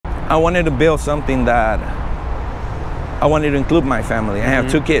I wanted to build something that I wanted to include my family. I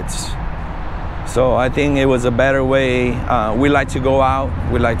have 2 kids. So I think it was a better way. We like to go out.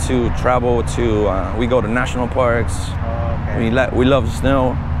 We like to travel to, we go to national parks. Oh, okay. We love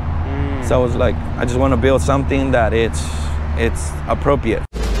snow. So I was like, I just want to build something that it's appropriate.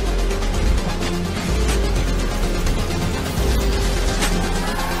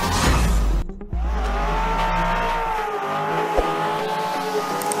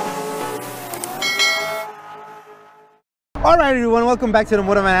 All right, everyone, welcome back to the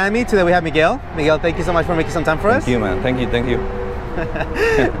Motor Miami. Today we have Miguel. Miguel, thank you so much for making some time for us. Thank you, man. Thank you.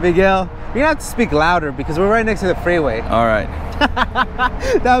 Miguel, you're gonna have to speak louder because we're right next to the freeway. All right.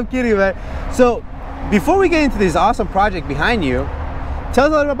 No, I'm kidding, man. So, before we get into this awesome project behind you, tell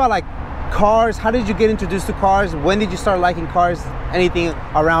us a little about like cars. How did you get introduced to cars? When did you start liking cars? Anything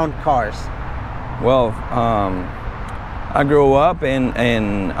around cars? Well, I grew up in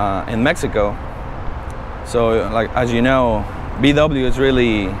Mexico. So, like, as you know, VW is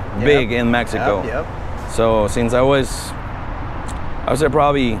really big in Mexico. Yep. So since I was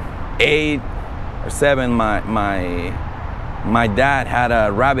probably 8 or 7, my dad had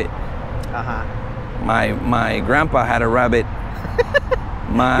a Rabbit. My grandpa had a Rabbit.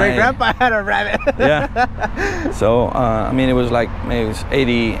 My great grandpa had a Rabbit. Yeah. So I mean, it was like maybe it was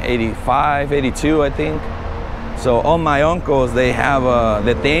 80, 85, 82, I think. So all my uncles, they have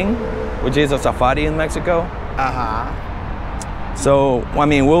the Thing, which is a safari in Mexico. So, I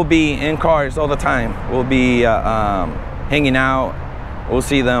mean, we'll be in cars all the time. We'll be hanging out. We'll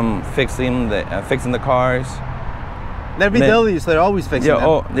see them fixing the cars. They're BWs, so they're always fixing them.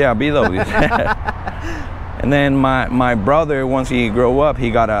 Oh, yeah, BWs. And then my brother, once he grew up,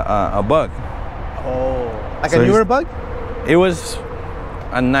 he got a Bug. Oh, like a newer Bug? It was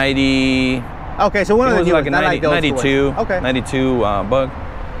a 90. Okay, so one of the like a 92. Okay. 92 Bug.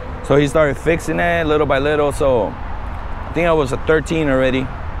 So he started fixing it little by little. So I think I was 13 already.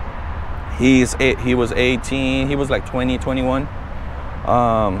 He was 18. He was like 20, 21.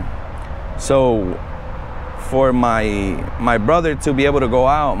 So for my brother to be able to go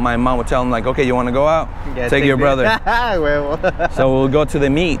out, my mom would tell him like, okay, you want to go out? Yeah, take your brother. So we'll go to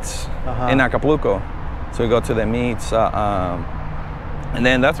the meets in Acapulco. So we go to the meets. And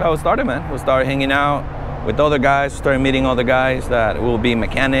then that's how it started, man. We started hanging out with other guys, started meeting other guys that will be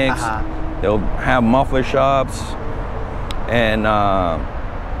mechanics. They'll have muffler shops. And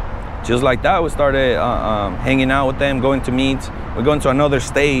just like that, we started hanging out with them, going to meets. We're going to another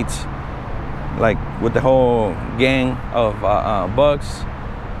state, like with the whole gang of bugs.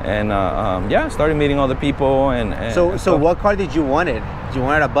 And yeah, started meeting other people. And so what car did you wanted? Did you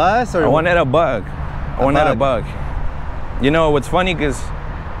wanted a bus? Or I wanted a Bug. I wanted a Bug. You know, what's funny, because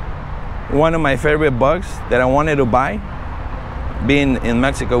one of my favorite Bugs that I wanted to buy, being in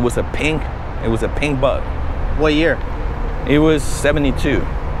Mexico, was a pink. It was a pink Bug. What year? It was 72.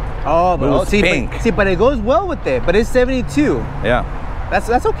 Oh, but it was pink. But it goes well with it. But it's 72. Yeah.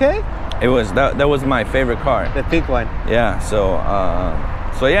 That's okay. It was that was my favorite car. The pink one. Yeah. So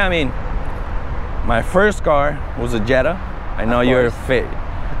yeah, I mean, my first car was a Jetta. I know your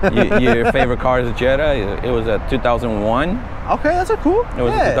favorite car is a Jetta. It was a 2001. Okay, that's cool. It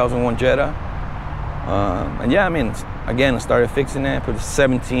was a 2001 Jetta. And yeah, I mean, again, I started fixing it, put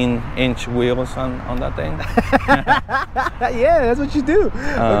 17-inch wheels on that thing. Yeah, that's what you do.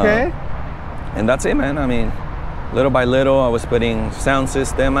 Okay. And that's it, man. I mean, little by little, I was putting sound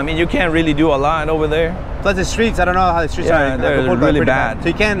system. I mean, you can't really do a lot over there. Plus the streets, I don't know how the streets are. They're really bad. So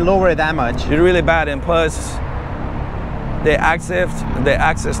you can't lower it that much. You're really bad, and plus, the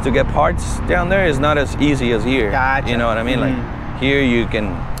access to get parts down there is not as easy as here. Gotcha. You know what I mean? Like here you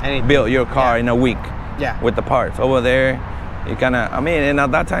can build your car in a week with the parts. Over there, you kind of, I mean, and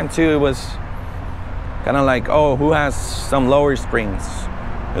at that time too, it was kind of like, oh, who has some lower springs?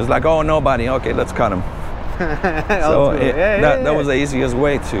 It was like, oh, nobody. Okay, let's cut them. So that was the easiest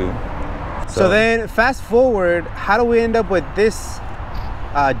way to. So then, fast forward, how do we end up with this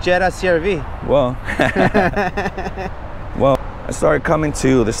Jetta CRV? Well. Well, I started coming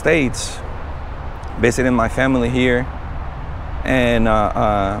to the States, visiting my family here, and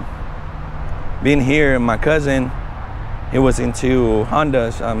being here, my cousin, he was into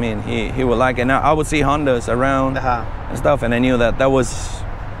Hondas. I mean, he would like it. Now I would see Hondas around and stuff, and I knew that was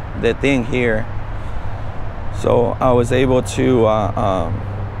the thing here. So I was able to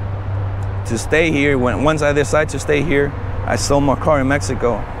stay here. Once I decided to stay here, I sold my car in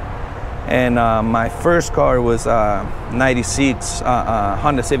Mexico. And my first car was 96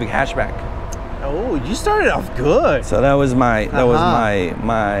 Honda Civic hatchback. Oh, you started off good. So that was my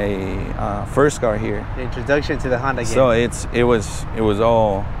first car here. The introduction to the Honda game. So it was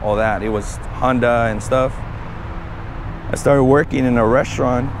all that. It was Honda and stuff. I started working in a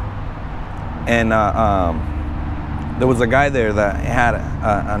restaurant, and there was a guy there that had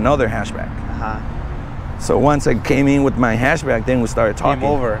another hatchback. So once I came in with my hatchback, then we started talking.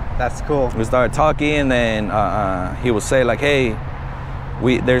 Came over. That's cool. We started talking, and then he would say like, "Hey,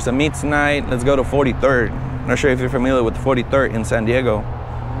 there's a meet tonight. Let's go to 43rd." Not sure if you're familiar with 43rd in San Diego.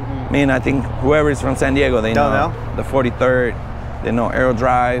 I mean, I think whoever's from San Diego, they know the 43rd. They know Arrow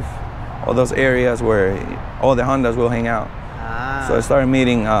Drive, all those areas where all the Hondas will hang out. So I started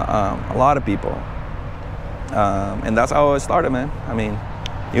meeting a lot of people, and that's how it started, man. I mean,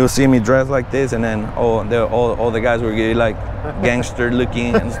 you'll see me dressed like this, and then all the guys were really like gangster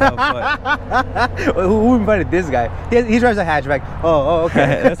looking and stuff. But who invited this guy? He drives a hatchback. Oh,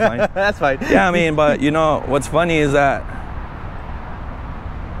 okay. That's fine. That's fine. Yeah, I mean, but you know what's funny is that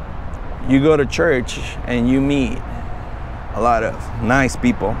you go to church and you meet a lot of nice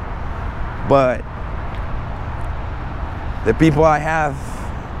people, but the people I have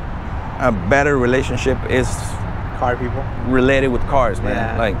a better relationship is car people related with cars, man.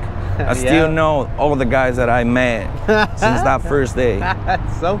 Yeah. Like I still know all the guys that I met since that first day.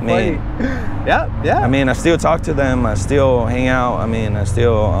 That's so funny. Yeah. I mean, I still talk to them. I still hang out. I mean, I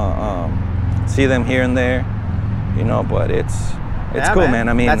still see them here and there, you know. But it's cool, man.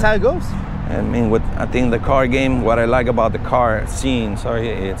 I mean, that's how it goes. I mean, I think the car game, what I like about the car scene,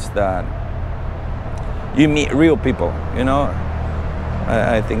 it's that you meet real people, you know.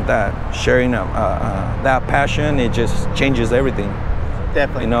 I think that sharing that passion, it just changes everything.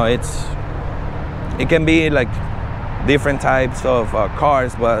 Definitely. You know, it can be like different types of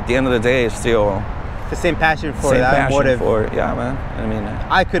cars, but at the end of the day, it's still the same passion for that motive. Yeah, man. I mean,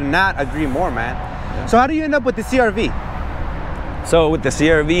 I could not agree more, man. Yeah. So how do you end up with the CRV? So with the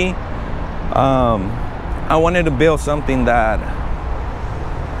CRV, I wanted to build something that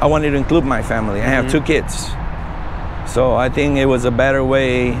I wanted to include my family. I have 2 kids. So I think it was a better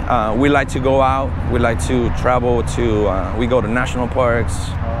way. We like to go out. We like to travel to, we go to national parks.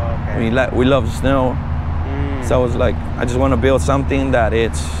 Oh, okay. We love snow. So I was like, I just want to build something that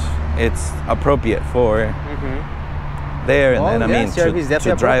it's appropriate for there. And then, I mean,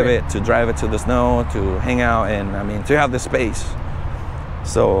 to drive it to the snow, to hang out, and I mean, to have the space.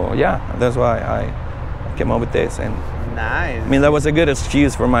 So yeah, that's why I came up with this. And nice. I mean, that was a good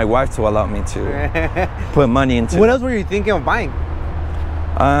excuse for my wife to allow me to put money into. What else were you thinking of buying?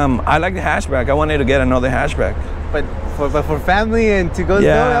 I like the hatchback. I wanted to get another hatchback. But for family and to go snow,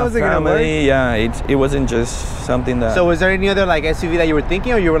 that wasn't gonna work? Yeah, it wasn't just something that. So was there any other like SUV that you were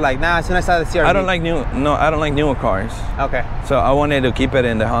thinking, or you were like, nah, as soon as I saw the CRV? I don't like newer cars. Okay. So I wanted to keep it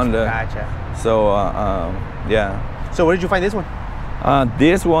in the Honda. Gotcha. So yeah. So where did you find this one?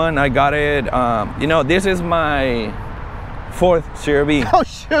 This one, I got it, you know, this is my 4th CRV. Oh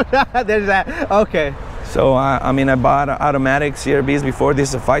shoot, there's that, okay. So, I mean, I bought automatic CRVs before. This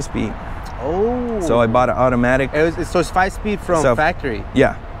is a 5-speed. Oh. So I bought an automatic. So it's 5-speed from factory?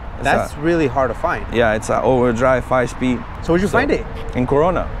 Yeah. That's really hard to find. Yeah, it's an overdrive 5-speed. So where'd you find it? In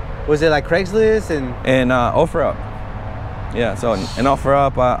Corona. Was it like Craigslist and? And OFFROAD. Yeah, so in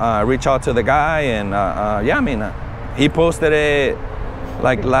OFFROAD, I reached out to the guy, and yeah, I mean, he posted it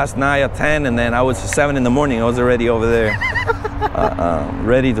like last night at 10, and then I was 7 in the morning. I was already over there,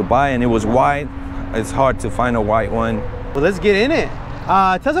 ready to buy, and it was white. It's hard to find a white one. Well, let's get in it.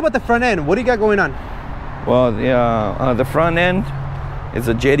 Tell us about the front end. What do you got going on? Well, the front end is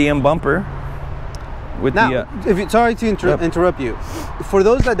a JDM bumper. With now, sorry to interrupt you. For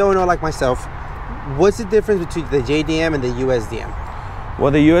those that don't know, like myself, what's the difference between the JDM and the USDM?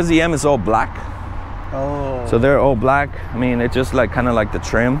 Well, the USDM is all black. Oh. So they're all black. I mean, it's just like kind of like the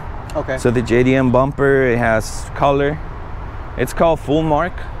trim. Okay. So the JDM bumper, it has color. It's called full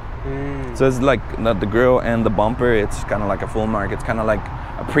mark. So it's like the grille and the bumper. It's kind of like a full mark. It's kind of like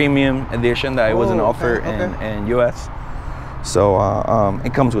a premium edition that it wasn't offered in US. So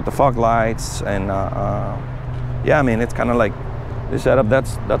it comes with the fog lights, and yeah, I mean, it's kind of like the setup.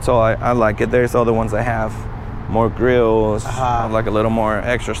 That's all I like it. There's other ones that have more grills, like a little more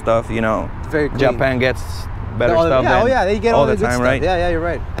extra stuff. You know, very clean. Japan gets better stuff. Yeah, yeah, they get all the time, right? Yeah, you're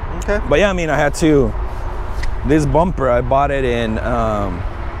right. Okay. But yeah, I mean, I had to. This bumper, I bought it in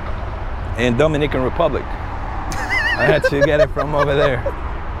Dominican Republic. I had to get it from over there.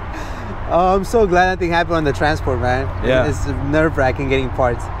 Oh, I'm so glad nothing happened on the transport, man. Yeah. It's nerve-wracking getting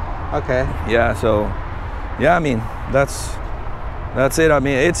parts. Okay. Yeah, so, yeah, I mean, that's it. I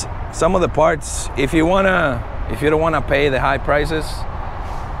mean, it's some of the parts, if you don't wanna pay the high prices,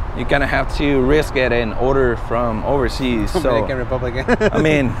 you kind of have to risk it and order from overseas. Dominican Republic. I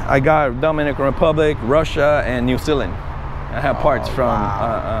mean, I got Dominican Republic, Russia, and New Zealand. I have parts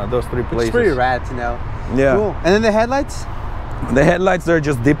from those 3 places. It's pretty rad to know. Yeah. Cool. And then the headlights? The headlights, they're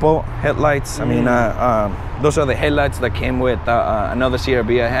just depot headlights. I mean, those are the headlights that came with another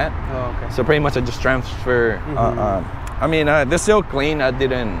CRV I had. Oh, okay. So pretty much I just transfer. I mean, they're still clean. I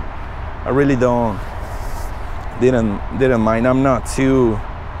really didn't mind. I'm not too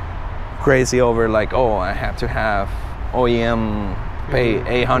crazy over like, oh, I have to have OEM pay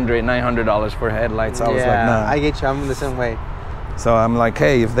 $800, $900 for headlights. I was like, nah. I get you. I'm the same way. So I'm like,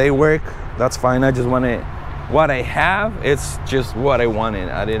 hey, if they work, that's fine. I just want it. What I have, it's just what I wanted.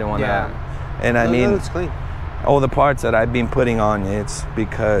 I didn't want to. And I mean, it's clean. All the parts that I've been putting on, it's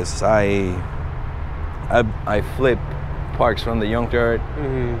because I flip parts from the junkyard,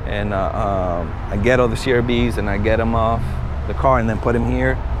 and I get all the CRVs and I get them off the car and then put them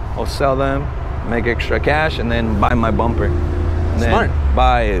here. I'll sell them, make extra cash, and then buy my bumper. And Smart. Then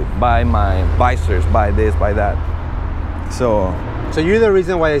buy my visors, buy this, buy that. So you're the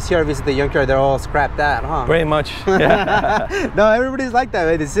reason why the CRVs at the junkyard, they're all scrapped out, huh? Pretty much. Yeah. No, everybody's like that,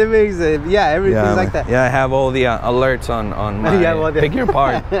 right? The Civics, everything's like that. Yeah, I have all the alerts on my pick your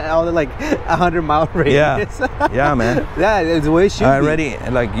part. All the like 100-mile radius. Yeah, man. Yeah, it's the way it should be. Already,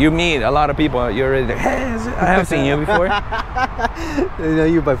 like you meet a lot of people, you're already like, hey, I have seen you before. They know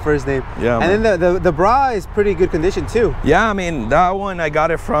you by first name. Yeah. And man. then the bra is pretty good condition too. Yeah, I mean that one I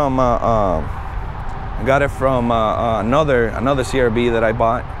got it from another CRV that I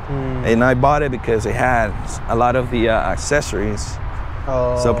bought, and I bought it because it had a lot of the accessories.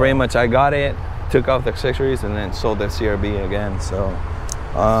 Oh. So pretty much I got it, took off the accessories, and then sold the CRV again. So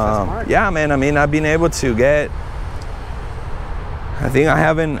yeah, man. I mean, I've been able to get. I think I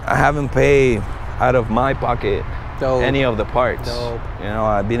haven't paid out of my pocket any of the parts. Dope. You know,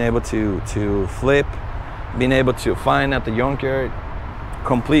 I've been able to flip, been able to find at the junkyard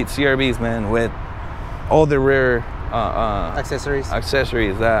complete CRVs, man, with all the rare accessories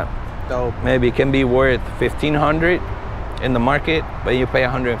that dope. Maybe can be worth $1,500 in the market, but you pay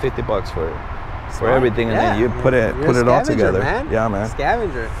 $150 for everything, and then you put it all together. Man. Yeah, man.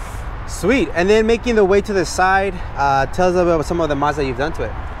 Scavenger. Sweet. And then making the way to the side, tell us about some of the mods that you've done to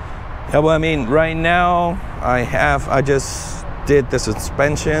it. Yeah, well, I mean, right now I just did the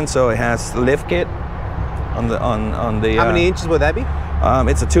suspension, so it has lift kit on the How many inches would that be?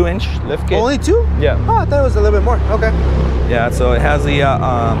 It's a 2-inch lift kit. Only 2? Yeah. Oh, I thought it was a little bit more. Okay. Yeah, so it has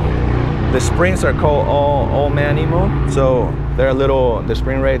the springs are called all Manimo, so the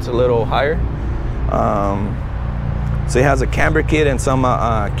spring rate's a little higher. So it has a camber kit and some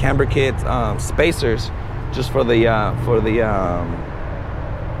camber kit spacers just for the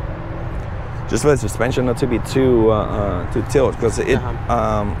suspension not to be too tilt, because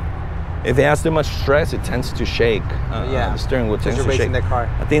if it has too much stress, it tends to shake. The steering wheel tends to shake. The car.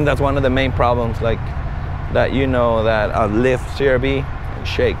 I think that's one of the main problems, like that, that a lift CRV it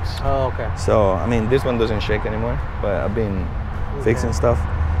shakes. Oh, okay. So I mean, this one doesn't shake anymore, but I've been fixing stuff.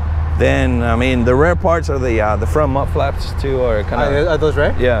 Then I mean, the rare parts are the front mud flaps too, are kind of. Are those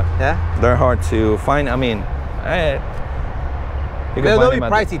rare? Yeah. Yeah. They're hard to find. I mean, they'll be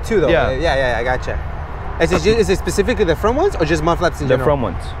pricey too, though. Yeah. I gotcha. Is it specifically the front ones or just mud flaps in general? The front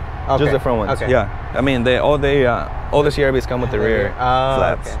ones. Okay. Just the front ones. Okay. Yeah. I mean, all the CRVs come with the rear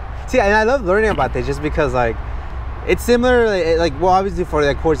flaps. Okay. See, and I love learning about this just because like it's similar. Well, obviously for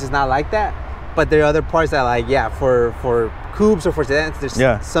the course it's not like that, but there are other parts that for coupes or for sedans there's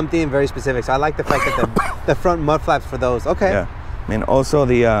something very specific. So I like the fact that the front mud flaps for those. Okay. Yeah. I mean, also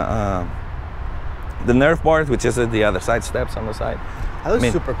the Nerf bars, which is the other side steps on the side. That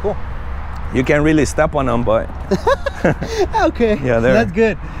looks super cool. You can't really step on them, but okay. Yeah, that's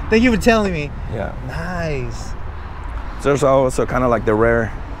good. Thank you for telling me. Yeah. Nice. So there's also kind of like the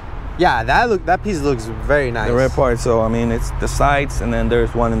rare. Yeah, that piece looks very nice. The rare part. So I mean, it's the sides, and then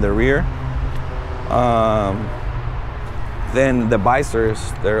there's one in the rear. Then the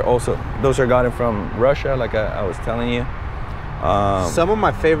visors, those are gotten from Russia, like I was telling you. Some of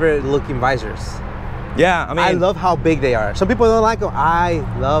my favorite looking visors. Yeah, I mean, I love how big they are. Some people don't like them. I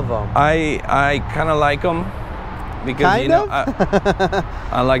love them. I kind of like them because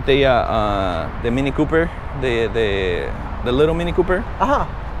I like the Mini Cooper, the little Mini Cooper.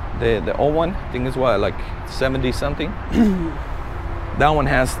 The old one. I think it's what, like 70 something. That one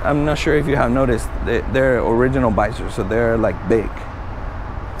has. I'm not sure if you have noticed. They're original visors, so they're like big.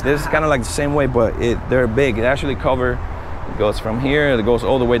 This is kind of like the same way, but they're big. It actually it goes from here. It goes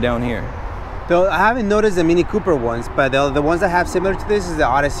all the way down here. Though I haven't noticed the Mini Cooper ones, but the ones that have similar to this is the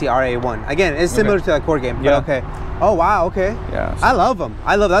Odyssey RA1. Again, it's similar to the core game. Yeah. But okay. Oh wow. Okay. Yeah. So I love them.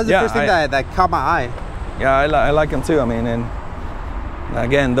 That's the first thing that caught my eye. Yeah, I like them too. I mean, and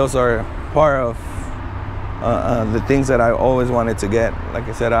again, those are part of the things that I always wanted to get. Like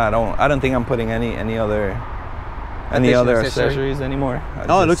I said, I don't think I'm putting any other accessories anymore. It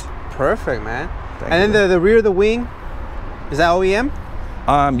looks perfect, man. And then the rear of the wing, is that OEM?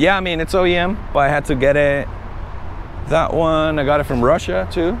 Yeah, I mean, it's OEM, but I had to get it. That one, I got it from Russia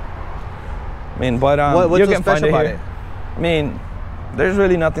too. I mean, but what's you so can find special it about here. it? I mean, there's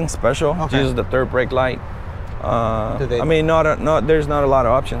really nothing special. Okay. Just the third brake light. I mean, there's not a lot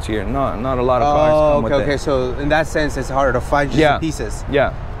of options here. Not a lot of cars come with it. Okay. So in that sense, it's harder to find just the pieces.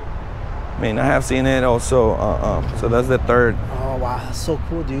 Yeah. I mean, I have seen it also. So that's the third. Oh wow, that's so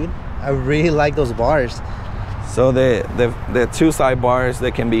cool, dude. I really like those bars. So the two side bars,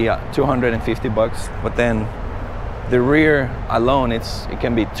 they can be $250, but then the rear alone, it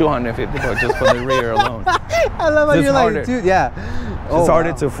can be $250 just for the rear alone. I love how you're like, dude, yeah. It's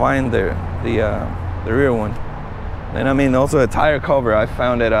harder to find the rear one. And I mean, also a tire cover, I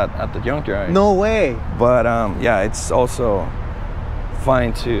found it at the junkyard. No way. But yeah, it's also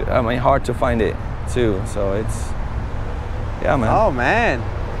hard to find it too. So it's, yeah, man. Oh man,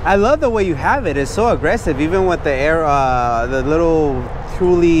 I love the way you have it. It's so aggressive, even with the the little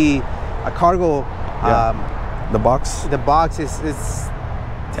truly cargo. The box. The box is.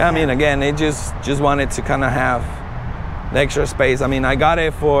 Yeah, I mean, again, it just wanted to kind of have the extra space. I mean, I got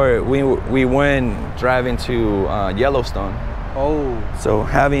it for we went driving to Yellowstone. Oh. So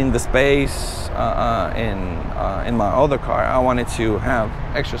having the space in my other car, I wanted to have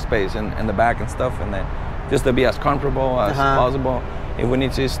extra space in the back and stuff, and then just to be as comfortable as possible. If we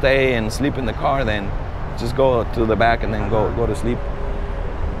need to stay and sleep in the car, then just go to the back and then go to sleep.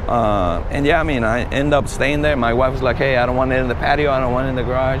 And yeah, I mean, I end up staying there. My wife was like, hey, I don't want it in the patio, I don't want it in the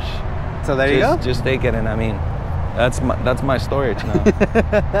garage. So there you go. Just take it. And I mean, that's my storage now.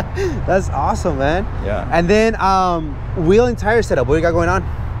 That's awesome, man. Yeah. And then wheel and tire setup, what do you got going on?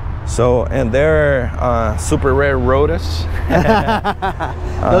 So, and they're super rare Rotas.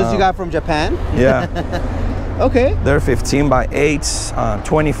 Those you got from Japan? Yeah. Okay. They're 15x8,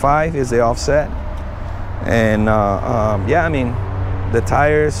 25 is the offset. And yeah, I mean, the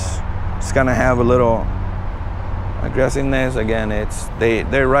tires just gonna have a little aggressiveness. Again,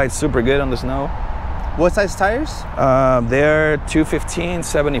 they ride super good on the snow. What size tires? They're 215,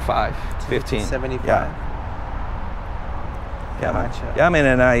 75, 15. 75. Yeah. Yeah, gotcha. Yeah, I mean,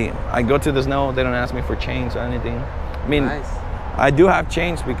 and I go to the snow, they don't ask me for chains or anything. I mean, nice. I do have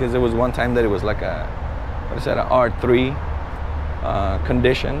chains because there was one time that it was like a R3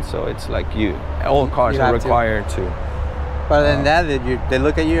 condition, so it's like all cars are required to. But other than that, they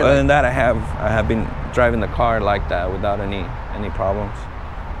look at you. Other than that, I have been driving the car like that without any problems.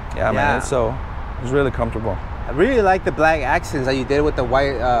 Yeah, man, it's really comfortable. I really like the black accents that you did with the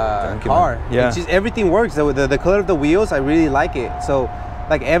white car. Yeah, it's just everything works. The color of the wheels, I really like it. So,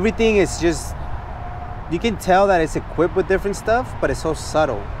 like everything is just, you can tell that it's equipped with different stuff, but it's so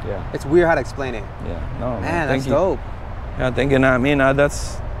subtle. Yeah, it's weird how to explain it. Yeah, no, man, that's dope. Yeah, thank you. I mean,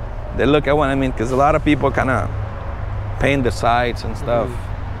 they look at what I mean, because a lot of people kind of paint the sides and stuff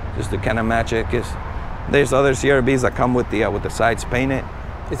just to kind of match it. Because there's other CRVs that come with the sides painted.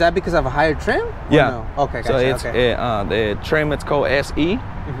 Is that because of a higher trim? Yeah. No? Okay, gotcha. So it's the trim. It's called SE.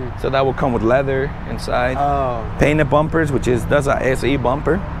 So that will come with leather inside. Oh. Painted bumpers, that's a SE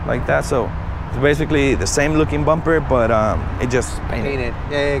bumper like that. So it's basically the same looking bumper, but it just painted.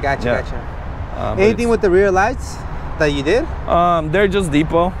 Yeah, gotcha. Anything with the rear lights that you did? They're just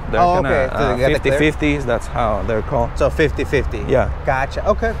depot. They're okay. So 50/50s. That's how they're called. So 50/50. Yeah. Gotcha.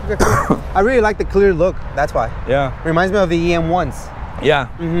 Okay. Cool. I really like the clear look. That's why. Yeah. Reminds me of the EM1s. Yeah.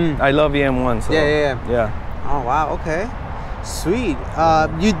 I love EM1s. So, yeah. Oh wow. Okay. Sweet.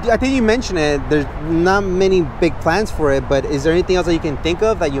 I think you mentioned it. There's not many big plans for it, but is there anything else that you can think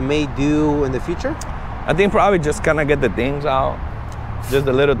of that you may do in the future? I think probably just kind of get the dings out. Just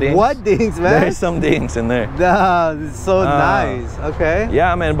the little dings. What dings, man? There's some dings in there. It's so nice. Okay.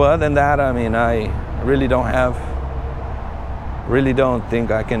 Yeah, man. But other than that, I mean, I really don't think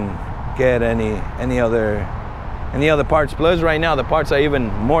I can get any other parts. Plus, right now the parts are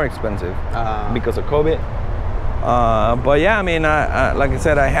even more expensive because of COVID. But yeah, I mean, I like I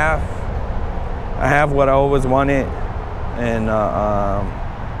said, I have what I always wanted, and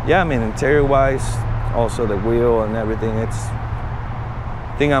yeah, I mean, interior-wise, also the wheel and everything. I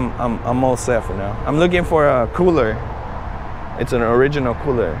think I'm all set for now. I'm looking for a cooler. It's an original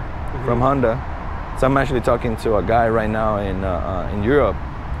cooler from Honda. So I'm actually talking to a guy right now in Europe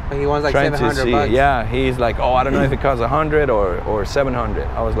But he wants like $700. Yeah, he's like, oh, I don't know if it costs 100 or 700.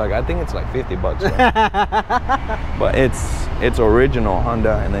 I was like, I think it's like $50. Right? But it's original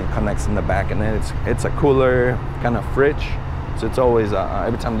Honda, and then connects in the back, and then it's a cooler kind of fridge. So it's always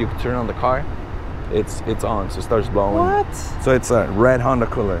every time you turn on the car, it's on, so it starts blowing. What? So it's a red Honda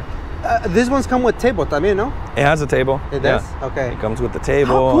cooler. These ones come with table también, no? It has a table. It does? Yeah. Okay. It comes with the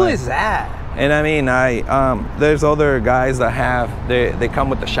table. How cool is that? And I mean, there's other guys that have, they come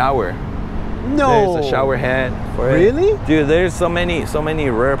with the shower. No. There's a shower head for it. Really? Dude, there's so many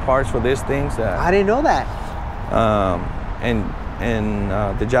rare parts for these things that I didn't know that. and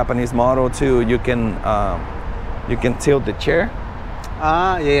the Japanese model too, you can tilt the chair.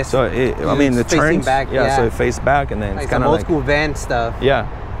 Yes. So I mean, it turns back, yeah, so it faces back, and then like it's kind of old like school van stuff. Yeah.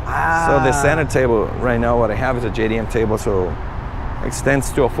 So the center table right now, what I have is a JDM table, so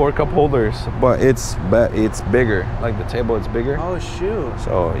extends to a 4-cup holders, but it's bigger. Like the table is bigger. Oh shoot!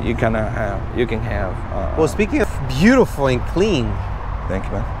 So you can have. Well, speaking of beautiful and clean. Thank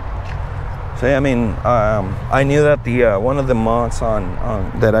you, man. So yeah, I mean, I knew that the one of the mods on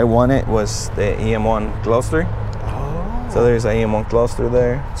that I wanted was the EM1 Gloucester. Oh. So there's an EM1 Gloucester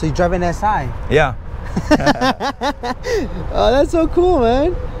there. So you drive an SI? Yeah. Oh, that's so cool,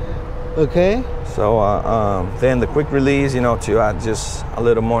 man. Okay. So then the quick release, to add just a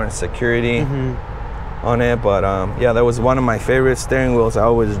little more security on it. But yeah, that was one of my favorite steering wheels. I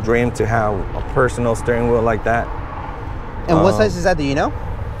always dreamed to have a personal steering wheel like that. And what size is that? Do you know?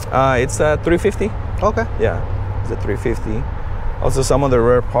 It's a 350. Okay. Yeah, it's a 350. Also, some of the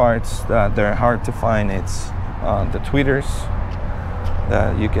rare parts that they're hard to find. It's the tweeters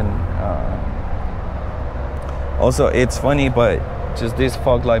that you can. Also, it's funny, but just this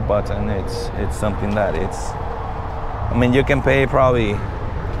fog light button, it's something that I mean, you can pay probably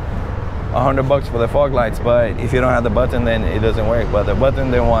 $100 for the fog lights, but if you don't have the button, then it doesn't work. But the button,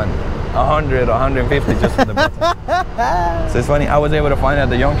 they want 100 or 150 just for the button. So it's funny, I was able to find it at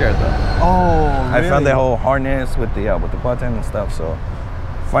the junkyard though. Oh, really? I found the whole harness with the button and stuff. So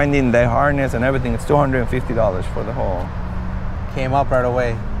finding the harness and everything, it's $250 for the whole. Came up right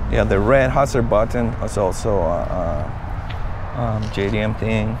away. Yeah, the red Hustler button is also JDM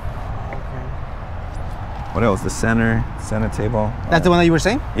thing. Okay. What else? The center table. That's the one that you were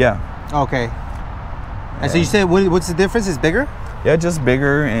saying? Yeah. Okay. And so you said, what's the difference? It's bigger? Yeah, just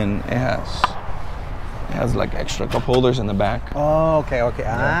bigger, and it has like extra cup holders in the back. Oh, okay.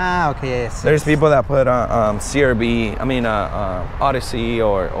 Yeah. Okay, yes. There's people that put CRV, I mean Odyssey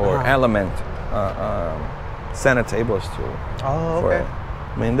or Element center tables too. Oh, okay.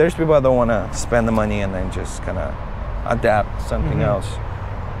 I mean, there's people that don't want to spend the money and then just kind of adapt something else.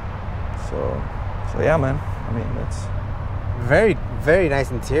 So yeah, man. I mean, it's very, very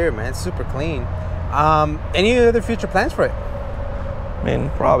nice interior, man. It's super clean. Any other future plans for it? I mean,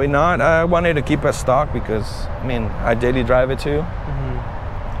 probably not. I wanted to keep it stock because, I mean, I daily drive it too.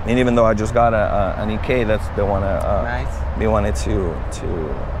 And even though I just got an EK, that's the one we wanted to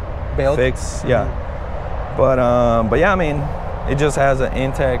build, fix. Yeah. But yeah, I mean, it just has an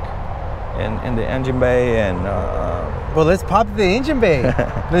intake in the engine bay, and well, let's pop the engine bay.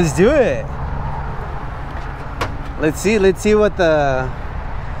 Let's do it. Let's see what the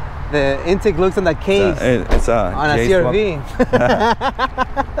intake looks on that case. It's on a CRV.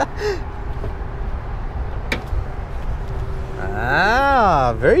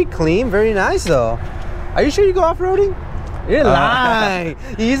 Ah, very clean, very nice though. Are you sure you go off-roading? You're lying.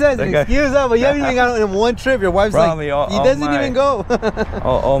 You use that as an excuse, but you haven't even gone on one trip. Your wife's probably like, he doesn't even go.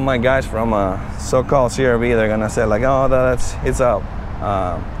 all my guys from so-called CRV, they're gonna say like, oh, it's a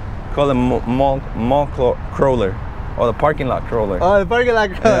call them mall crawler, or the parking lot crawler. Oh, the parking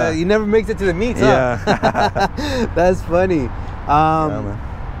lot crawler. Yeah. You never makes it to the meets, huh? Yeah. That's funny.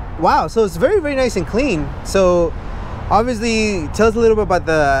 Wow, so it's very, very nice and clean. So obviously, tell us a little bit about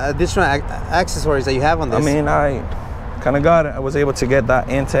the additional accessories that you have on this. I mean, I was able to get that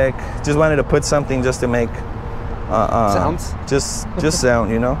intake. Just wanted to put something just to make sounds. Just sound,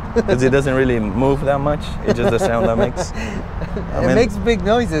 because it doesn't really move that much. It's just the sound that makes. It makes big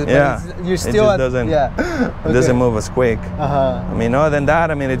noises. Yeah, but you're still. It just doesn't. Yeah. It doesn't move as quick. I mean, other than that,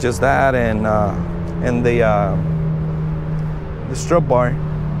 I mean, it's just that and the strut bar.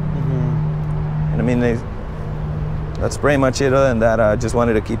 And I mean, that's pretty much it. Other than that, I just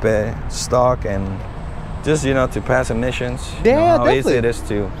wanted to keep it stock and just to pass emissions. Yeah, how easy it is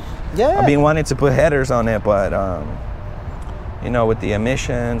to. Yeah. I've been wanting to put headers on it, but with the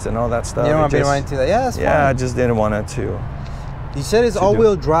emissions and all that stuff. You don't want to be running to that. Yeah, that's fine. I just didn't want it to. You said it's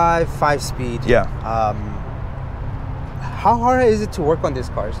all-wheel drive, 5-speed. Yeah. How hard is it to work on these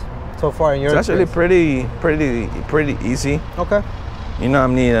cars so far in your experience? It's actually pretty easy. Okay. you know,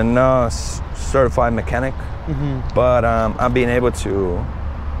 I'm needing a certified mechanic, but I've been able to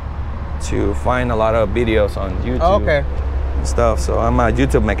find a lot of videos on YouTube and stuff. So I'm a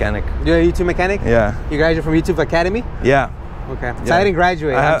YouTube mechanic. You're a YouTube mechanic? Yeah. You graduated from YouTube Academy? Yeah. Okay. So I didn't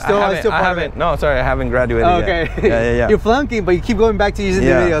graduate. I'm still part of it. No, sorry, I haven't graduated yet. Yeah. You're flunking, but you keep going back to using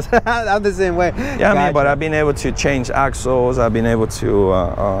the videos. I'm the same way. Yeah, gotcha. I mean, but I've been able to change axles. I've been able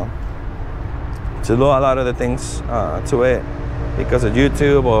to do a lot of the things to it because of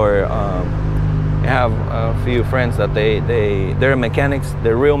YouTube, or I have a few friends that they're mechanics.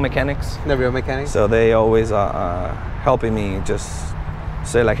 They're real mechanics. They're real mechanics. So they always helping me, just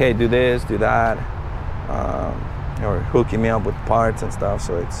say like, hey, do this, do that. Or hooking me up with parts and stuff,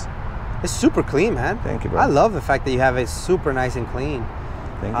 so it's super clean, man. Thank you, bro. I love the fact that you have it super nice and clean.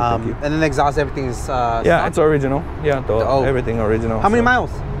 Thank you, thank you. And then the exhaust, everything is yeah, stock? it's original. Yeah, everything original. How many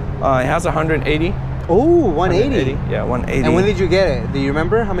miles? It has 180. Oh, 180. Yeah, 180. And when did you get it? Do you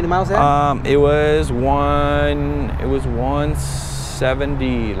remember how many miles it had? It was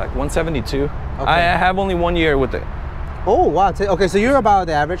 170, like 172. Okay. I have only 1 year with it. Oh, wow. Okay, so you're about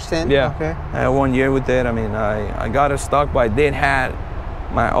the average 10? Yeah. Okay. I had 1 year with it. I mean, I got it stock, but I had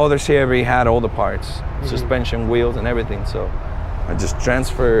my other CRV had all the parts, suspension, wheels, and everything. So I just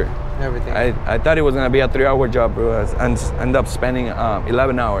transferred everything. I thought it was gonna be a 3-hour job, bro. I ended up spending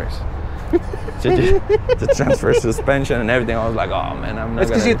 11 hours to transfer suspension and everything. I was like, oh man, I'm not.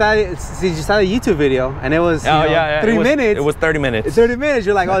 It's because you saw a YouTube video and it was 3 minutes. It was 30 minutes. 30 minutes.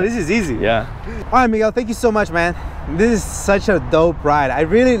 You're like, oh, this is easy. Yeah. All right, Miguel, thank you so much, man. This is such a dope ride. I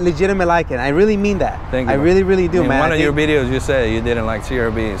really legitimately like it. I really mean that. Thank you. I really, really do, man. One of your videos, you said you didn't like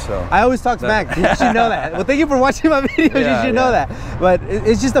CRVs, so. I always talk smack. You should know that. Well, thank you for watching my videos. You should know that. But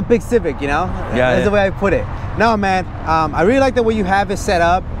it's just a big Civic, you know? Yeah. That's the way I put it. No, man. I really like the way you have it set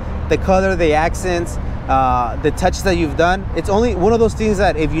up. The color, the accents, the touches that you've done. It's only one of those things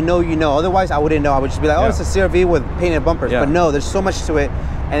that if you know, you know. Otherwise, I wouldn't know. I would just be like, oh, it's a CRV with painted bumpers. But no, there's so much to it.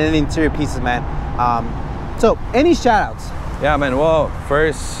 And then the interior pieces, man. So, any shout outs? Yeah, man. Well,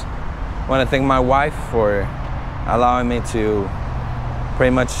 first, I want to thank my wife for allowing me to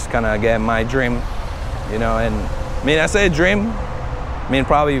pretty much kind of get my dream, you know. And I mean, I say dream, I mean,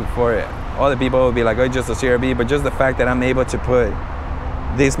 probably for other people it would be like, oh, just a CRV, but just the fact that I'm able to put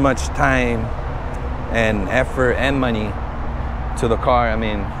this much time and effort and money to the car. I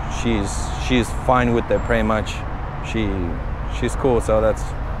mean, she's fine with it pretty much. She's cool, so that's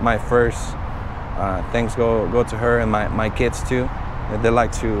my first thanks go to her and my kids too. They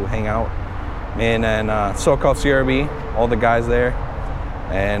like to hang out. And so-called CRV, all the guys there,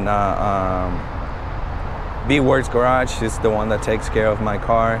 and B-Works Garage is the one that takes care of my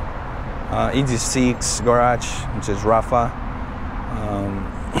car. EG6 Garage, which is Rafa.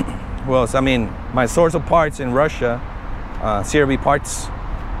 Well, I mean, my source of parts in Russia, CRV parts.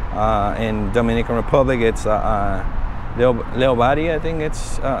 In Dominican Republic, it's Leobadi, I think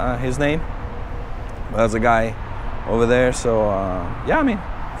it's his name. There's a guy over there. So yeah, I mean,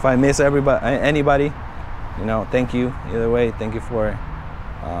 if I miss anybody, you know, thank you either way. Thank you for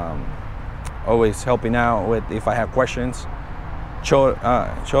always helping out with if I have questions. Chota,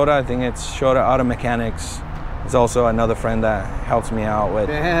 I think it's Chota Auto Mechanics. It's also another friend that helps me out with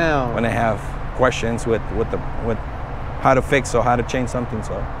when I have questions with how to fix or how to change something.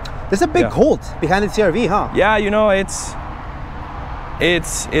 So there's a big cult behind the CRV, huh? Yeah, you know, it's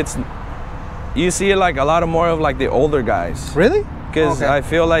you see it like a lot more of like the older guys. Really? Because I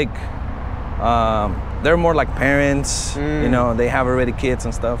feel like they're more like parents. You know, they have already kids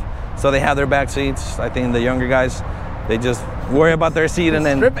and stuff, so they have their back seats. I think the younger guys, they just worry about their seat and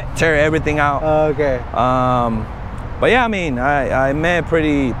then tear everything out. Okay. But yeah, I mean, I met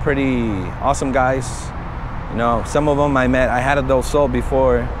pretty awesome guys. You know, some of them I had a Del Sol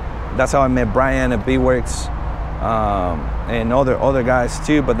before. That's how I met Brian at B-Works, and other guys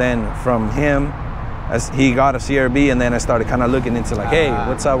too. But then from him, as he got a CRV, and then I started kind of looking into like, hey,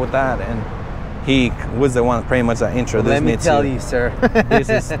 what's up with that? And he was the one pretty much that introduced me to. Let me tell you, sir. this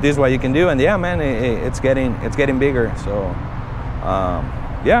is what you can do, and yeah, man, it's getting bigger. So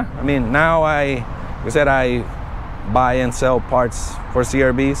yeah, I mean, now like I said, I buy and sell parts for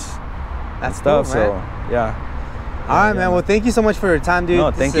CRVs and stuff. Cool, so yeah. All right, man. Well, thank you so much for your time, dude.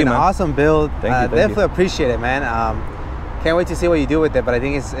 No, thank you, man. It's an awesome build. Thank you. Definitely appreciate it, man. Can't wait to see what you do with it, but I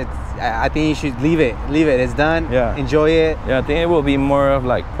think I think you should leave it. It's done. Yeah. Enjoy it. Yeah, I think it will be more of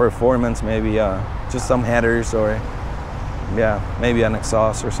like performance, maybe just some headers or maybe an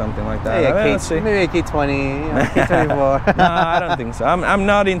exhaust or something like that. Maybe a K20, K24. No, I don't think so. I'm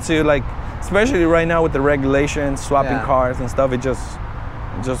not into like, especially right now with the regulations, swapping cars and stuff. It's just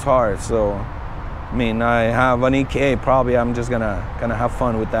hard. So I mean, I have an EK. Probably I'm just gonna have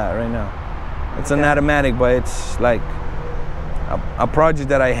fun with that right now. It's an automatic, but it's like a project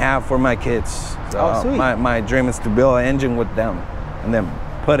that I have for my kids. So sweet. My dream is to build an engine with them, and then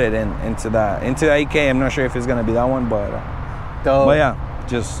put it into AK. I'm not sure if it's gonna be that one, but yeah,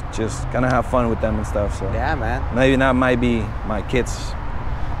 just gonna have fun with them and stuff. So yeah, man. Maybe that might be my kid's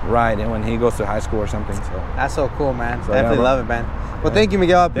ride, and when he goes to high school or something. So that's so cool, man. So, definitely love it, man. Well, thank you,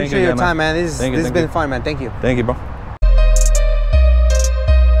 Miguel. I appreciate your time, man. This has been fun, man. Thank you. Thank you, bro.